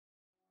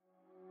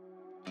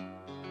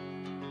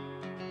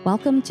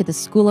Welcome to the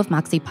School of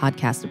Moxie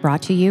podcast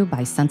brought to you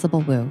by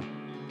Sensible Woo.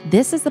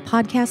 This is the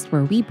podcast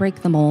where we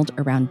break the mold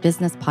around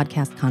business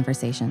podcast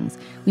conversations.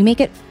 We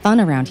make it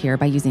fun around here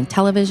by using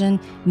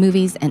television,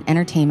 movies, and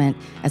entertainment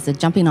as the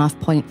jumping off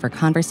point for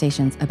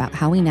conversations about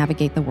how we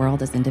navigate the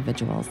world as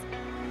individuals.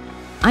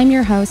 I'm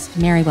your host,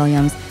 Mary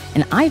Williams,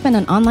 and I've been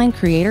an online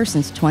creator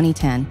since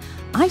 2010.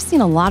 I've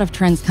seen a lot of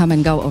trends come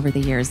and go over the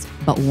years,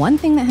 but one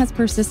thing that has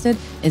persisted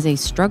is a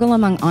struggle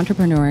among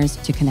entrepreneurs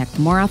to connect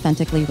more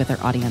authentically with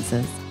their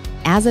audiences.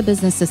 As a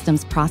business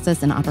systems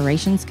process and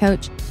operations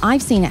coach,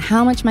 I've seen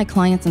how much my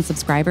clients and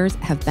subscribers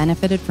have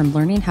benefited from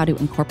learning how to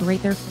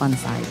incorporate their fun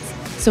sides.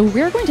 So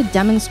we're going to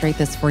demonstrate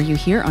this for you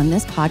here on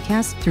this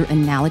podcast through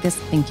analogous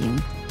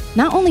thinking.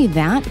 Not only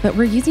that, but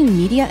we're using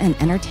media and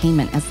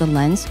entertainment as the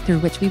lens through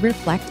which we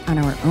reflect on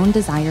our own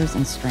desires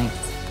and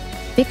strengths.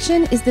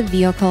 Fiction is the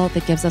vehicle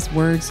that gives us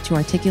words to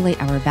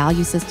articulate our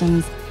value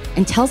systems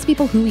and tells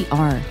people who we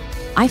are.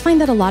 I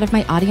find that a lot of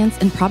my audience,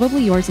 and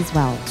probably yours as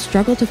well,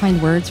 struggle to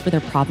find words for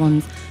their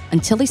problems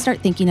until they start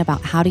thinking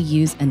about how to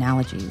use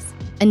analogies.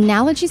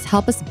 Analogies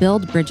help us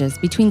build bridges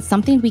between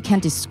something we can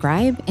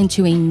describe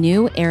into a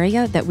new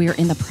area that we are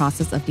in the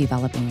process of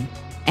developing.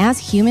 As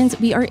humans,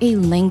 we are a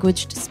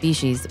languaged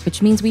species,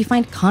 which means we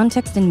find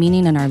context and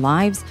meaning in our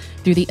lives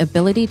through the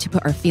ability to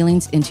put our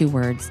feelings into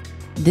words.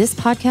 This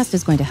podcast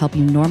is going to help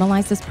you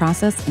normalize this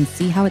process and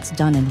see how it's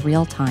done in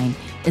real time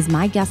as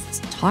my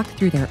guests talk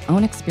through their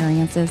own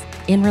experiences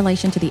in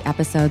relation to the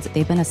episodes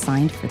they've been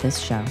assigned for this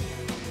show.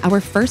 Our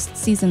first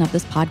season of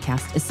this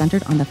podcast is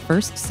centered on the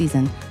first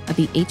season of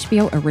the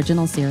HBO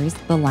original series,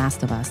 The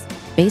Last of Us,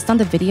 based on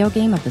the video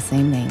game of the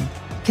same name.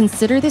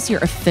 Consider this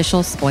your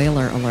official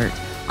spoiler alert.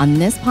 On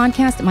this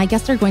podcast, my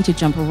guests are going to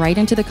jump right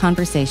into the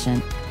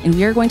conversation, and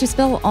we are going to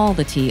spill all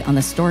the tea on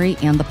the story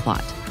and the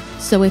plot.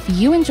 So if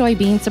you enjoy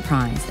being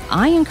surprised,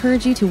 I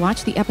encourage you to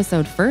watch the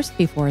episode first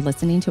before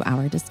listening to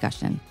our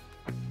discussion.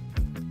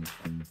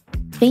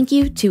 Thank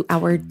you to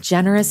our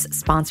generous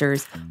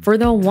sponsors for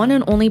the one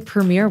and only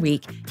premiere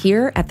week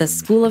here at the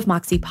School of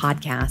Moxie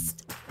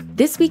podcast.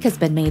 This week has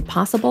been made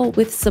possible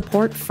with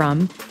support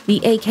from the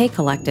AK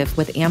Collective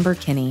with Amber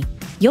Kinney.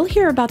 You'll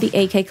hear about the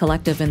AK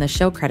Collective in the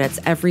show credits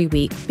every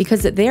week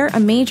because they're a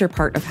major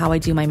part of how I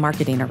do my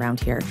marketing around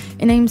here,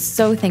 and I'm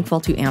so thankful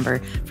to Amber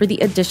for the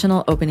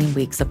additional opening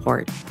week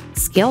support.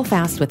 Scale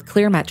fast with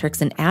clear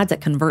metrics and ads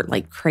that convert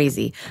like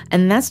crazy,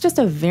 and that's just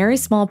a very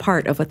small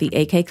part of what the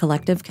AK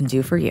Collective can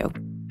do for you.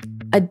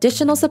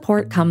 Additional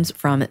support comes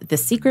from The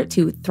Secret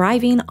to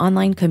Thriving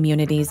Online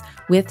Communities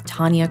with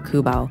Tanya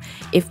Kubo.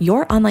 If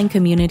your online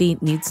community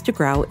needs to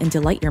grow and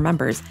delight your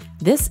members,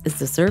 this is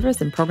the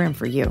service and program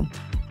for you.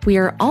 We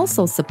are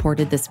also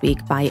supported this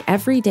week by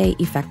Everyday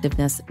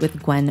Effectiveness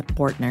with Gwen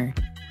Bortner.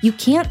 You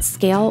can't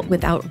scale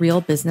without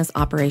real business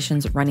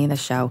operations running the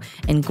show,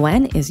 and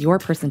Gwen is your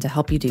person to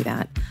help you do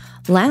that.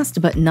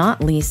 Last but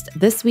not least,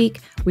 this week,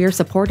 we are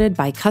supported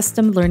by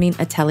Custom Learning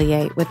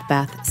Atelier with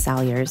Beth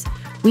Salyers.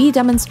 We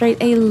demonstrate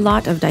a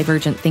lot of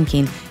divergent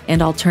thinking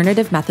and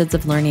alternative methods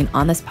of learning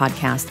on this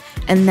podcast,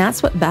 and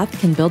that's what Beth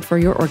can build for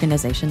your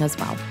organization as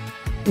well.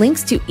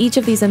 Links to each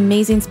of these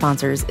amazing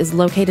sponsors is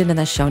located in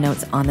the show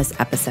notes on this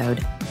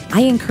episode.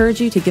 I encourage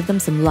you to give them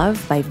some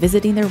love by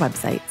visiting their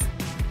websites.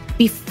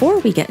 Before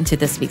we get into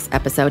this week's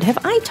episode, have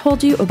I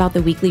told you about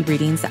the weekly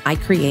readings that I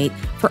create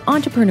for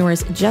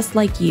entrepreneurs just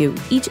like you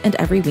each and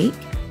every week?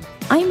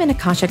 I'm an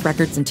Akashic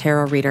Records and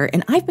Tarot reader,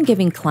 and I've been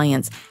giving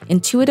clients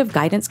intuitive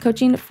guidance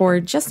coaching for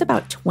just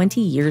about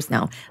 20 years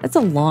now. That's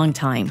a long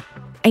time.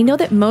 I know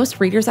that most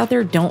readers out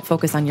there don't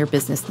focus on your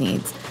business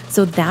needs,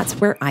 so that's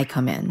where I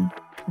come in.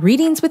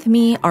 Readings with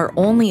me are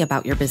only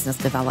about your business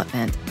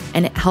development,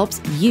 and it helps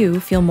you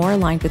feel more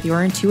aligned with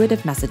your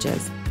intuitive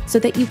messages so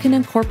that you can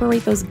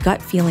incorporate those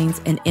gut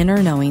feelings and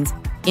inner knowings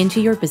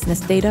into your business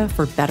data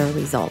for better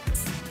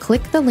results.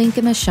 Click the link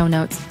in the show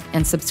notes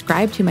and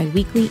subscribe to my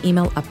weekly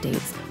email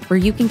updates where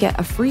you can get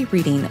a free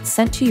reading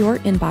sent to your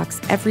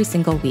inbox every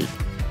single week.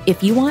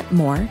 If you want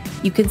more,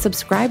 you can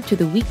subscribe to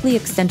the weekly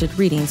extended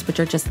readings, which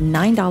are just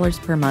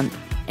 $9 per month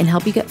and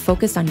help you get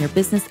focused on your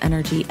business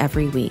energy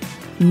every week.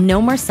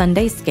 No more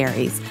Sunday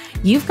scaries.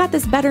 You've got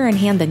this better in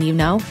hand than you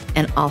know,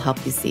 and I'll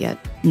help you see it.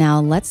 Now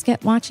let's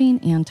get watching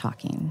and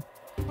talking.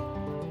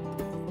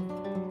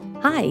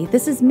 Hi,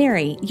 this is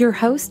Mary, your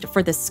host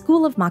for the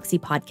School of Moxie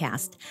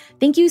podcast.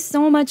 Thank you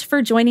so much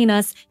for joining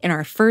us in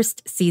our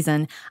first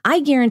season.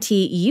 I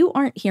guarantee you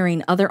aren't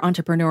hearing other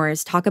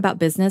entrepreneurs talk about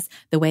business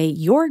the way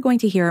you're going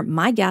to hear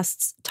my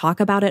guests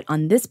talk about it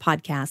on this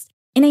podcast.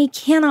 And I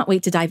cannot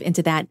wait to dive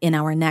into that in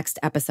our next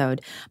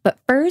episode. But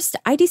first,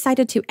 I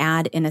decided to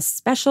add in a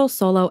special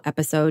solo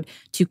episode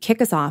to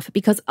kick us off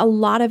because a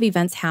lot of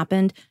events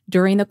happened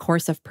during the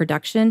course of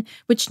production,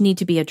 which need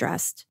to be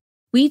addressed.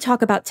 We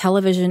talk about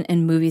television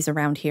and movies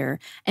around here,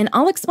 and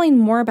I'll explain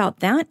more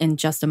about that in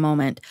just a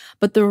moment.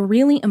 But the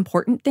really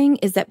important thing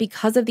is that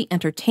because of the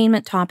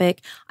entertainment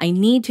topic, I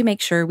need to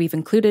make sure we've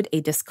included a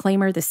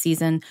disclaimer this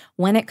season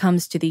when it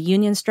comes to the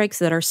union strikes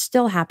that are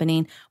still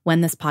happening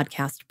when this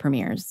podcast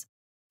premieres.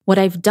 What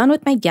I've done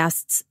with my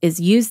guests is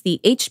use the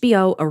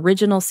HBO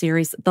original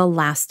series The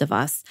Last of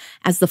Us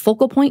as the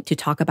focal point to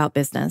talk about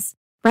business.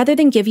 Rather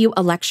than give you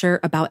a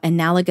lecture about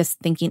analogous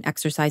thinking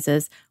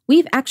exercises,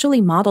 we've actually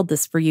modeled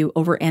this for you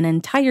over an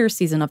entire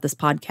season of this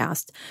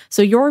podcast.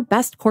 So your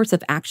best course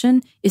of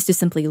action is to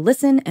simply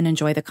listen and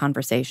enjoy the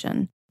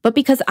conversation. But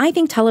because I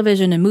think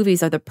television and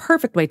movies are the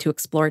perfect way to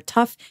explore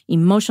tough,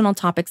 emotional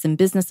topics in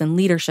business and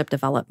leadership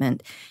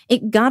development,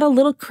 it got a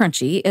little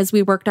crunchy as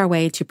we worked our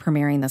way to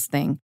premiering this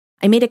thing.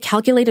 I made a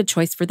calculated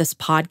choice for this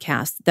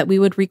podcast that we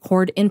would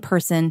record in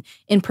person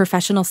in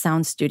professional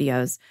sound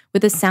studios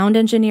with a sound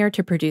engineer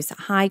to produce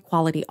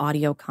high-quality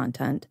audio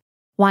content.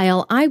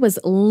 While I was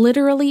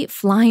literally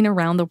flying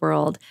around the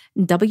world,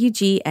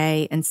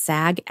 WGA and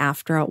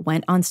SAG-AFTRA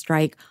went on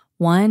strike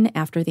one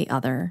after the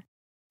other.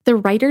 The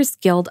Writers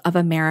Guild of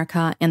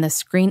America and the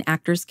Screen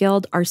Actors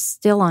Guild are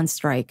still on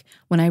strike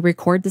when I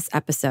record this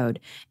episode,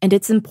 and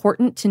it's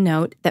important to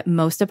note that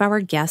most of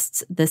our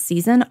guests this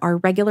season are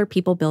regular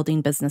people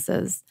building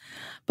businesses.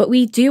 But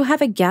we do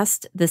have a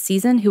guest this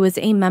season who is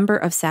a member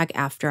of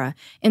SAG-AFTRA,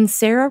 and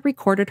Sarah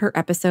recorded her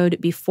episode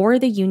before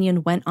the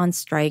union went on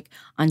strike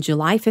on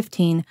July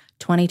 15,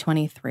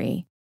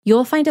 2023.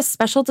 You'll find a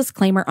special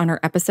disclaimer on her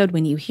episode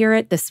when you hear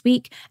it this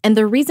week, and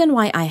the reason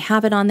why I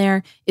have it on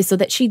there is so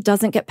that she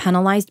doesn't get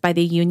penalized by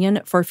the union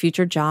for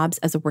future jobs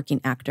as a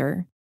working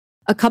actor.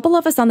 A couple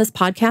of us on this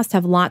podcast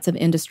have lots of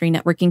industry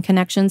networking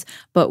connections,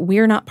 but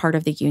we're not part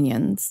of the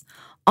unions.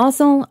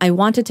 Also, I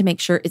wanted to make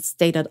sure it's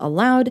stated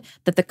aloud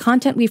that the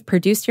content we've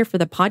produced here for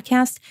the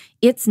podcast,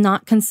 it's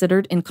not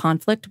considered in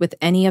conflict with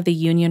any of the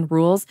union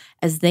rules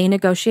as they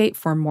negotiate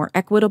for more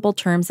equitable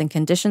terms and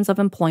conditions of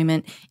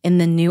employment in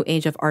the new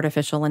age of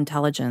artificial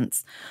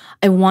intelligence.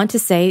 I want to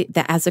say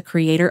that as a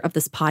creator of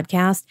this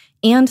podcast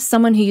and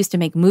someone who used to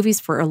make movies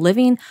for a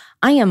living,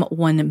 I am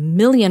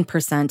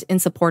 1,000,000% in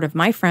support of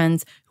my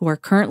friends who are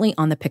currently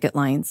on the picket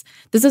lines.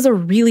 This is a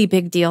really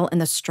big deal and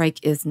the strike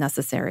is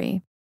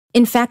necessary.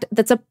 In fact,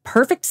 that's a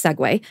perfect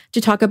segue to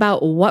talk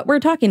about what we're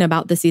talking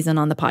about this season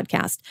on the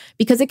podcast,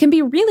 because it can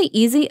be really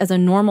easy as a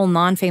normal,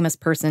 non-famous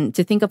person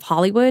to think of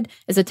Hollywood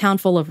as a town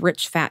full of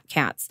rich, fat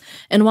cats.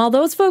 And while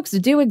those folks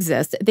do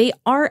exist, they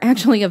are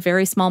actually a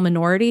very small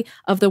minority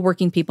of the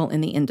working people in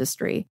the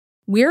industry.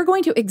 We're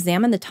going to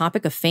examine the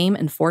topic of fame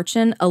and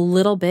fortune a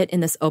little bit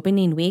in this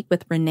opening week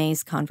with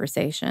Renee's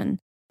conversation.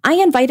 I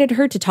invited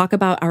her to talk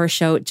about our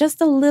show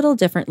just a little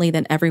differently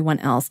than everyone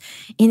else,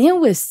 and it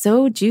was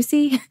so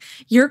juicy.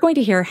 You're going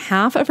to hear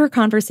half of her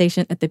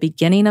conversation at the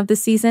beginning of the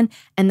season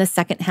and the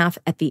second half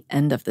at the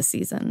end of the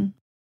season.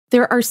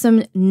 There are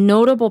some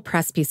notable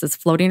press pieces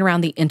floating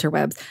around the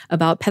interwebs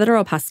about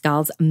Pedro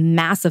Pascal's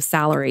massive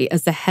salary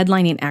as the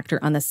headlining actor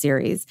on the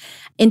series,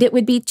 and it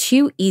would be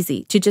too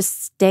easy to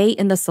just stay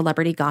in the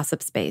celebrity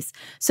gossip space.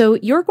 So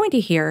you're going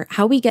to hear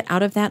how we get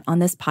out of that on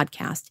this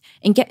podcast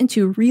and get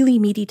into really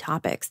meaty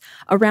topics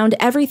around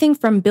everything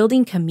from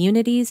building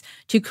communities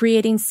to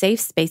creating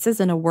safe spaces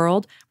in a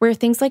world where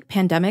things like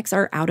pandemics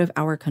are out of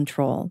our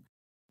control.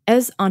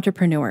 As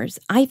entrepreneurs,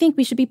 I think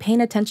we should be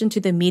paying attention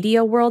to the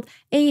media world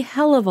a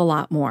hell of a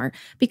lot more,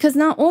 because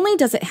not only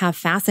does it have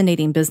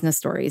fascinating business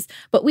stories,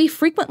 but we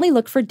frequently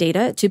look for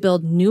data to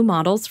build new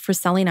models for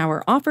selling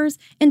our offers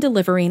and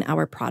delivering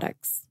our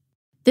products.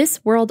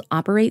 This world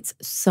operates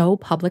so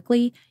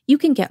publicly, you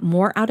can get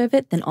more out of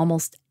it than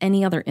almost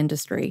any other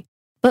industry.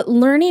 But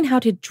learning how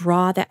to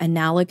draw that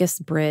analogous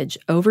bridge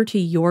over to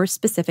your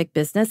specific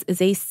business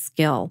is a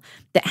skill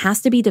that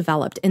has to be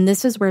developed, and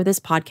this is where this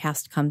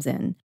podcast comes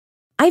in.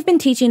 I've been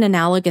teaching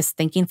analogous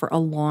thinking for a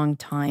long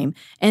time,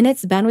 and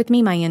it's been with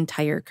me my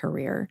entire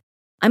career.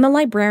 I'm a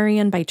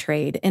librarian by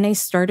trade, and I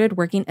started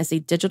working as a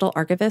digital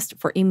archivist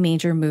for a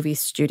major movie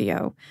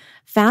studio.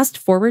 Fast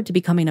forward to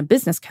becoming a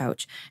business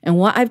coach, and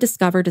what I've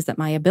discovered is that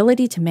my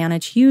ability to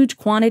manage huge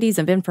quantities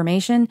of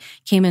information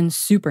came in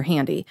super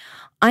handy.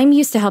 I'm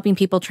used to helping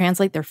people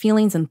translate their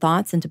feelings and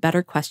thoughts into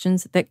better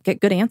questions that get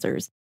good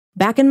answers.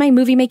 Back in my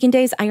movie-making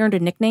days, I earned a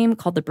nickname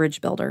called the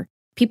Bridge Builder.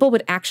 People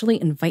would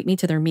actually invite me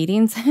to their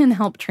meetings and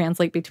help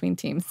translate between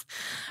teams.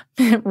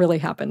 It really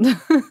happened.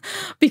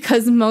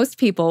 Because most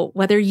people,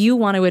 whether you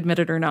want to admit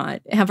it or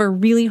not, have a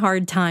really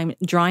hard time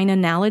drawing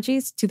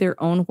analogies to their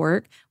own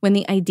work when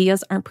the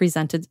ideas aren't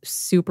presented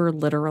super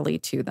literally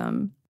to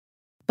them.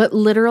 But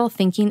literal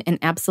thinking and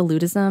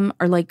absolutism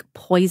are like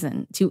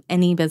poison to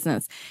any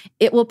business.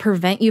 It will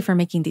prevent you from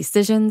making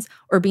decisions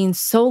or being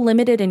so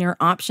limited in your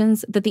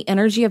options that the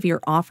energy of your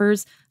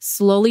offers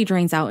slowly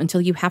drains out until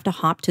you have to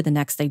hop to the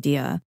next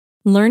idea.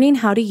 Learning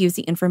how to use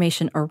the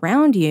information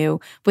around you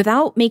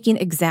without making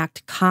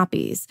exact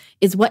copies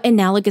is what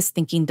analogous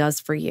thinking does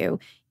for you.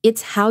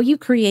 It's how you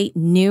create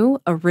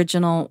new,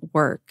 original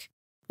work.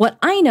 What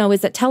I know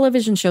is that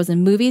television shows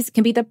and movies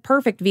can be the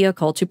perfect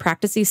vehicle to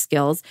practice these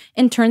skills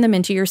and turn them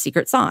into your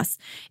secret sauce.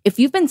 If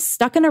you've been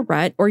stuck in a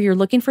rut or you're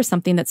looking for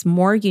something that's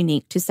more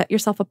unique to set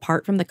yourself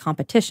apart from the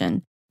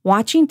competition,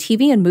 Watching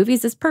TV and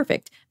movies is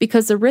perfect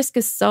because the risk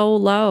is so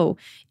low.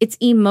 It's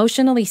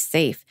emotionally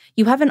safe.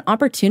 You have an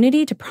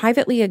opportunity to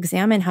privately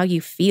examine how you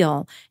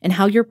feel and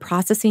how you're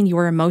processing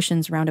your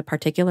emotions around a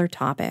particular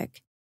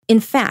topic.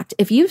 In fact,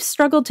 if you've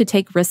struggled to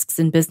take risks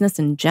in business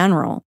in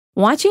general,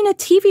 watching a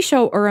TV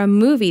show or a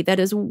movie that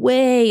is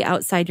way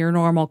outside your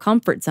normal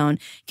comfort zone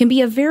can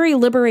be a very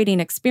liberating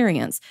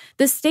experience.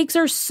 The stakes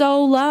are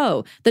so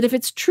low that if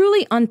it's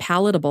truly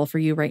unpalatable for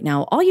you right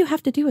now, all you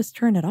have to do is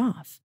turn it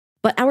off.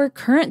 But our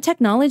current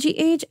technology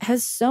age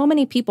has so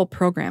many people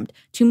programmed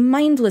to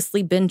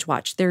mindlessly binge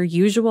watch their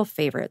usual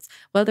favorites,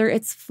 whether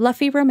it's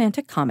fluffy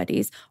romantic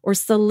comedies or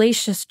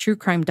salacious true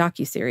crime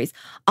docuseries.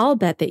 I'll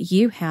bet that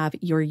you have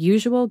your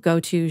usual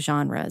go-to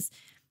genres.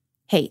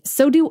 Hey,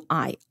 so do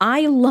I.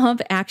 I love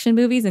action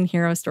movies and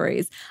hero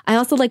stories. I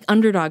also like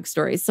underdog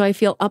stories, so I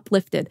feel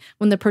uplifted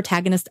when the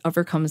protagonist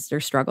overcomes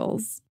their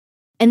struggles.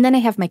 And then I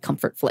have my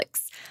comfort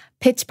flicks.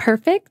 Pitch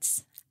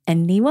Perfect.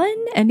 Anyone?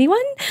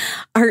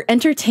 Our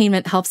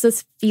entertainment helps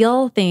us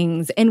feel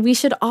things, and we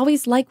should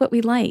always like what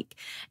we like.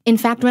 In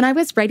fact, when I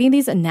was writing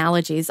these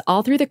analogies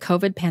all through the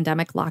COVID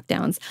pandemic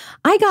lockdowns,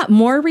 I got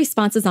more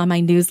responses on my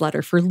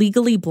newsletter for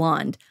Legally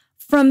Blonde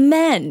from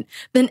men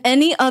than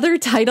any other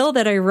title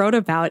that I wrote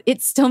about.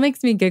 It still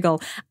makes me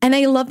giggle. And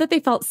I love that they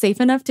felt safe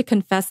enough to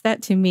confess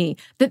that to me,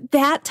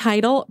 that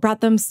title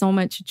brought them so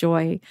much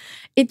joy.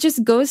 It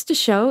just goes to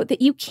show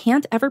that you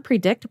can't ever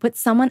predict what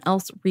someone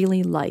else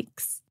really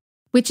likes.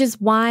 Which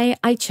is why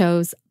I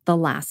chose The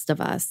Last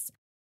of Us.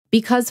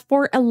 Because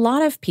for a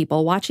lot of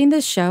people, watching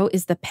this show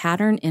is the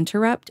pattern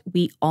interrupt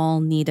we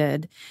all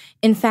needed.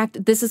 In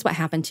fact, this is what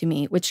happened to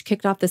me, which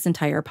kicked off this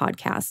entire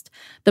podcast.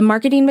 The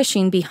marketing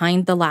machine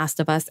behind The Last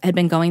of Us had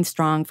been going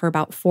strong for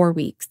about 4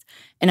 weeks,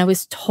 and I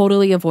was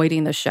totally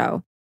avoiding the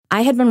show.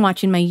 I had been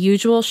watching my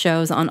usual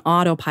shows on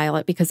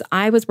autopilot because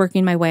I was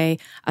working my way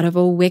out of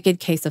a wicked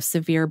case of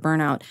severe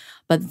burnout,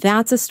 but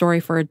that's a story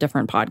for a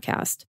different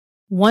podcast.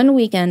 One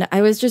weekend,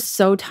 I was just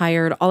so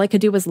tired. All I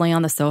could do was lay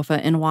on the sofa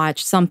and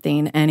watch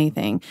something,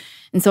 anything.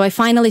 And so I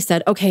finally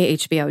said, okay,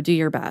 HBO, do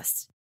your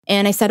best.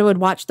 And I said I would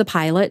watch the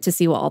pilot to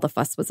see what all the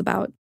fuss was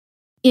about.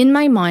 In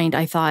my mind,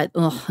 I thought,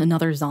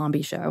 another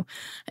zombie show.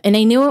 And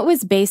I knew it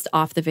was based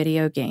off the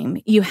video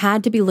game. You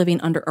had to be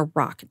living under a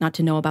rock not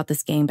to know about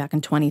this game back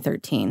in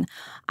 2013.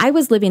 I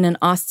was living in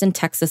Austin,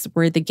 Texas,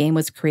 where the game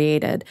was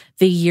created,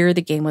 the year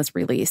the game was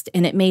released,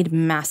 and it made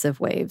massive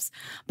waves.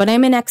 But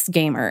I'm an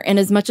ex-gamer, and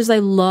as much as I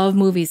love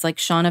movies like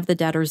Shaun of the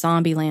Dead or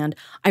Zombieland,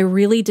 I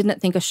really didn't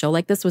think a show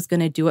like this was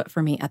going to do it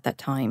for me at that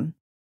time.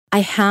 I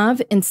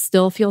have and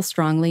still feel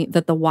strongly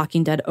that The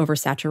Walking Dead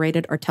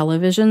oversaturated our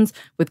televisions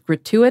with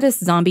gratuitous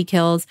zombie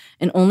kills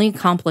and only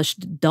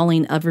accomplished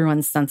dulling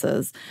everyone's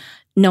senses.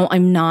 No,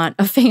 I'm not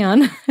a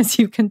fan, as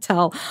you can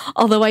tell,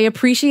 although I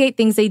appreciate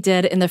things they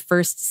did in the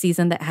first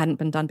season that hadn't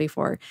been done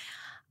before.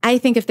 I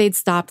think if they'd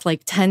stopped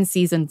like 10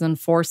 seasons and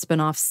 4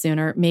 spinoffs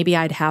sooner, maybe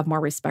I'd have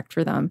more respect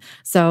for them.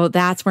 So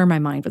that's where my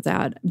mind was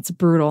at. It's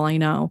brutal, I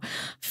know.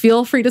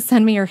 Feel free to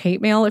send me your hate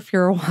mail if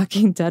you're a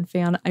Walking Dead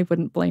fan. I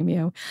wouldn't blame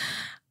you.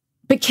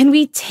 But can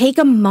we take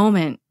a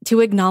moment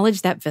to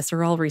acknowledge that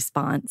visceral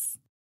response?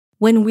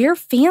 When we're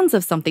fans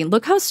of something,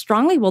 look how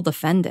strongly we'll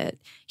defend it.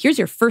 Here's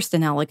your first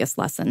analogous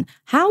lesson.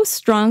 How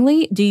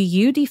strongly do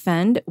you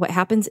defend what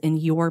happens in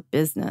your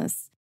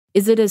business?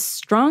 Is it as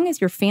strong as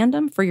your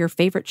fandom for your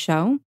favorite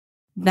show?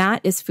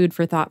 That is food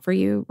for thought for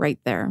you right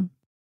there.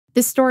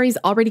 This story's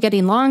already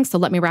getting long, so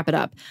let me wrap it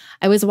up.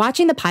 I was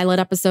watching the pilot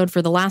episode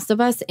for The Last of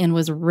Us and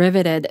was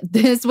riveted.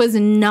 This was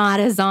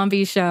not a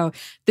zombie show.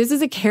 This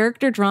is a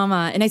character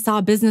drama, and I saw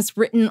business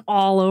written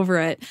all over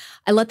it.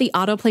 I let the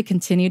autoplay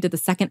continue to the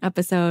second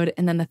episode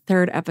and then the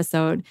third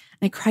episode, and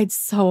I cried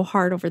so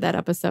hard over that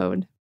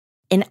episode.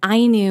 And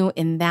I knew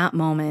in that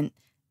moment,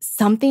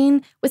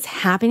 something was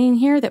happening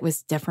here that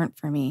was different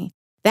for me.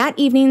 That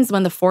evening's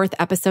when the 4th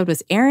episode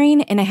was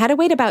airing, and I had to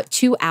wait about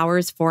 2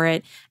 hours for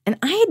it, and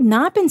I had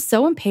not been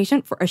so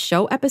impatient for a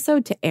show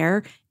episode to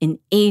air in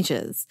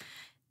ages.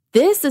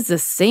 This is the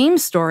same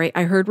story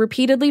I heard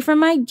repeatedly from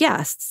my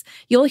guests.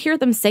 You'll hear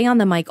them say on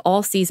the mic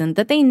all season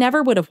that they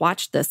never would have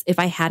watched this if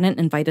I hadn't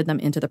invited them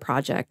into the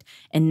project.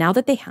 And now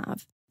that they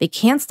have, they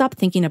can't stop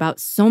thinking about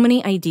so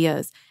many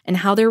ideas and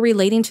how they're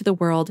relating to the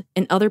world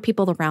and other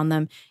people around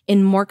them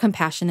in more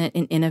compassionate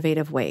and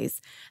innovative ways.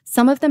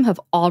 Some of them have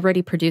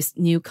already produced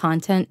new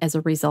content as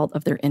a result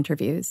of their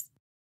interviews.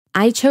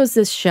 I chose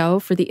this show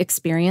for the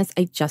experience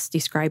I just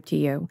described to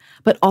you,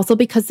 but also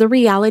because the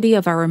reality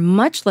of our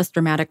much less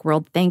dramatic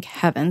world, thank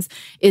heavens,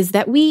 is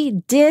that we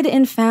did,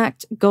 in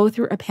fact, go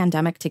through a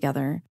pandemic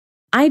together.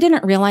 I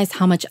didn't realize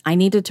how much I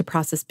needed to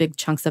process big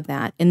chunks of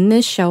that, and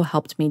this show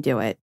helped me do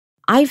it.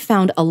 I've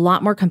found a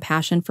lot more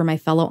compassion for my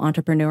fellow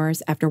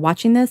entrepreneurs after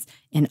watching this,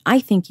 and I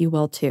think you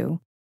will too.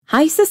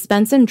 High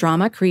suspense and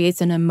drama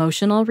creates an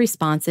emotional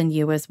response in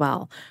you as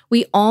well.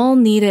 We all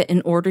need it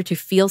in order to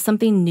feel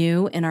something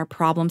new in our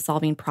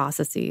problem-solving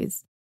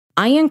processes.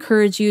 I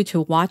encourage you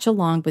to watch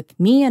along with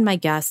me and my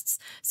guests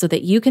so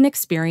that you can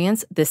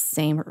experience this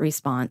same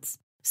response.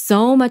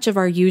 So much of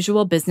our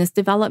usual business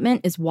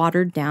development is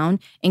watered down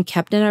and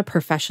kept in a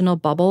professional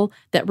bubble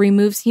that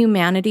removes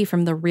humanity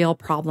from the real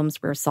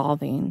problems we're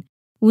solving.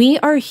 We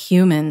are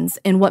humans,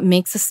 and what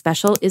makes us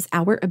special is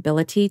our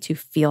ability to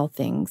feel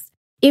things.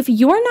 If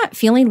you're not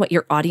feeling what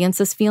your audience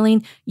is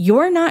feeling,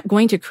 you're not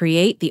going to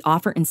create the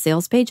offer and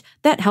sales page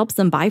that helps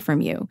them buy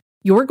from you.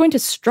 You're going to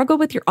struggle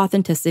with your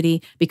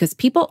authenticity because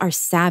people are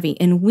savvy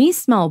and we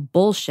smell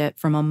bullshit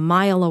from a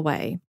mile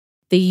away.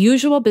 The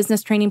usual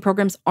business training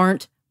programs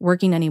aren't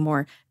working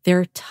anymore.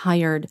 They're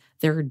tired.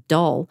 They're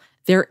dull.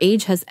 Their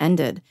age has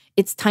ended.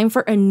 It's time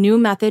for a new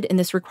method, and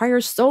this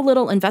requires so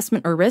little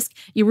investment or risk,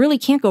 you really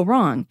can't go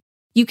wrong.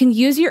 You can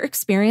use your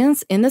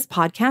experience in this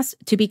podcast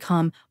to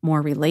become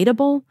more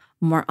relatable,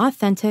 more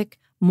authentic,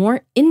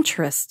 more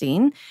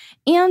interesting,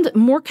 and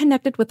more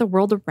connected with the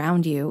world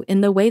around you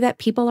in the way that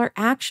people are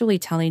actually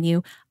telling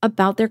you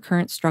about their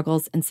current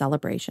struggles and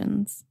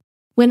celebrations.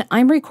 When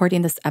I'm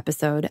recording this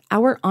episode,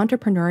 our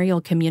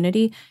entrepreneurial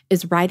community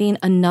is riding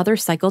another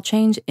cycle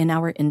change in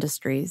our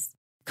industries.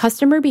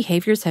 Customer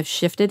behaviors have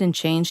shifted and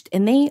changed,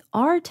 and they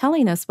are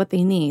telling us what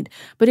they need.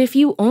 But if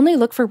you only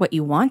look for what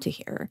you want to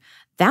hear,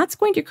 that's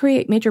going to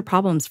create major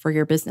problems for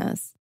your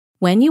business.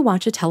 When you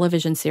watch a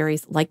television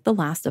series like The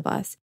Last of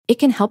Us, it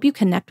can help you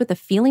connect with the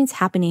feelings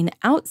happening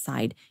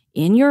outside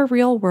in your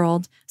real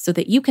world so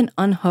that you can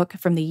unhook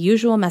from the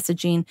usual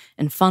messaging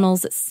and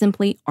funnels that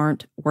simply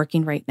aren't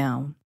working right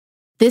now.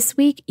 This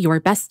week, your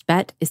best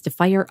bet is to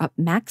fire up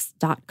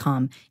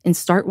max.com and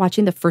start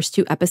watching the first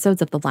 2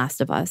 episodes of The Last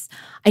of Us.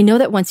 I know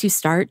that once you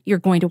start, you're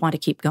going to want to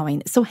keep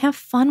going, so have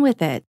fun with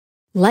it.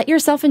 Let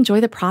yourself enjoy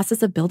the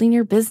process of building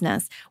your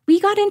business. We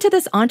got into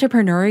this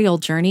entrepreneurial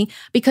journey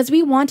because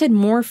we wanted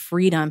more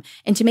freedom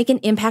and to make an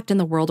impact in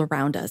the world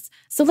around us.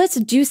 So let's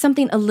do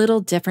something a little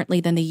differently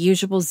than the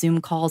usual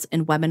Zoom calls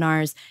and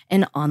webinars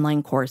and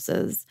online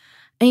courses.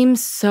 I am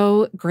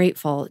so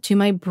grateful to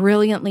my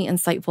brilliantly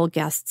insightful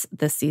guests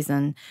this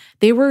season.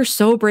 They were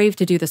so brave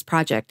to do this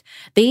project.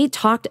 They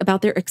talked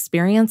about their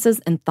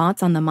experiences and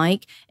thoughts on the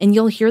mic, and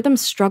you'll hear them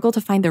struggle to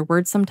find their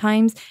words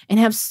sometimes and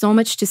have so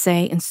much to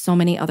say in so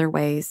many other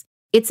ways.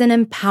 It's an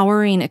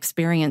empowering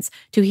experience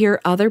to hear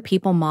other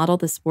people model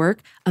this work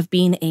of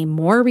being a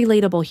more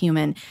relatable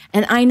human,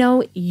 and I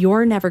know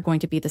you're never going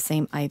to be the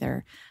same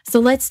either. So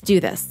let's do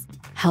this.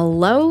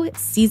 Hello,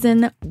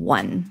 Season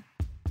 1.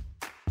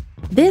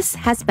 This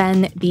has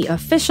been the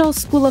official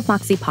School of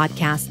Moxie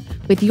podcast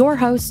with your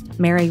host,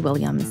 Mary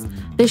Williams.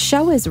 This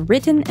show is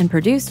written and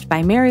produced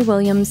by Mary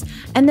Williams,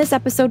 and this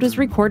episode was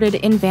recorded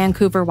in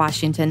Vancouver,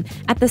 Washington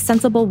at the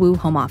Sensible Woo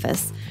home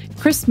office.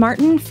 Chris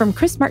Martin from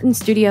Chris Martin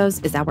Studios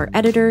is our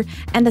editor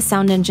and the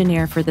sound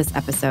engineer for this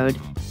episode.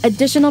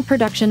 Additional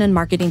production and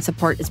marketing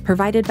support is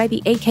provided by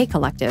the AK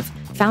Collective,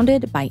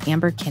 founded by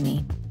Amber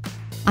Kinney.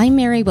 I'm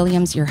Mary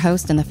Williams, your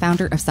host and the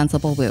founder of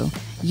Sensible Woo.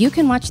 You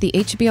can watch the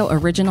HBO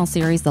original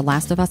series The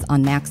Last of Us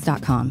on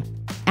Max.com.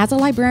 As a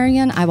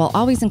librarian, I will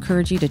always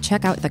encourage you to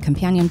check out the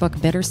companion book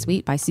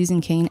Bittersweet by Susan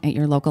Cain at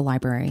your local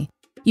library.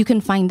 You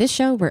can find this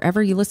show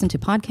wherever you listen to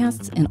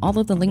podcasts, and all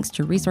of the links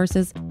to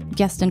resources,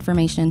 guest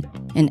information,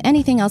 and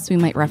anything else we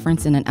might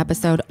reference in an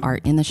episode are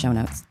in the show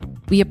notes.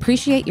 We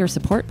appreciate your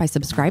support by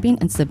subscribing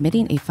and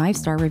submitting a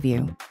 5-star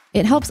review.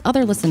 It helps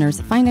other listeners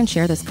find and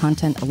share this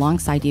content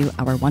alongside you,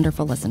 our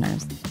wonderful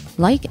listeners.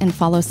 Like and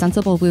follow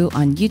Sensible Woo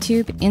on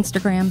YouTube,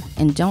 Instagram,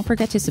 and don't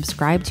forget to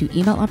subscribe to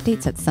email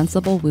updates at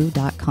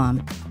sensiblewoo.com,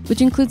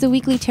 which includes a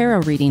weekly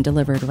tarot reading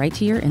delivered right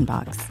to your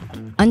inbox.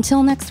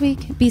 Until next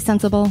week, be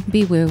sensible,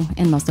 be woo,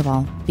 and most of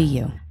all, be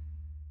you.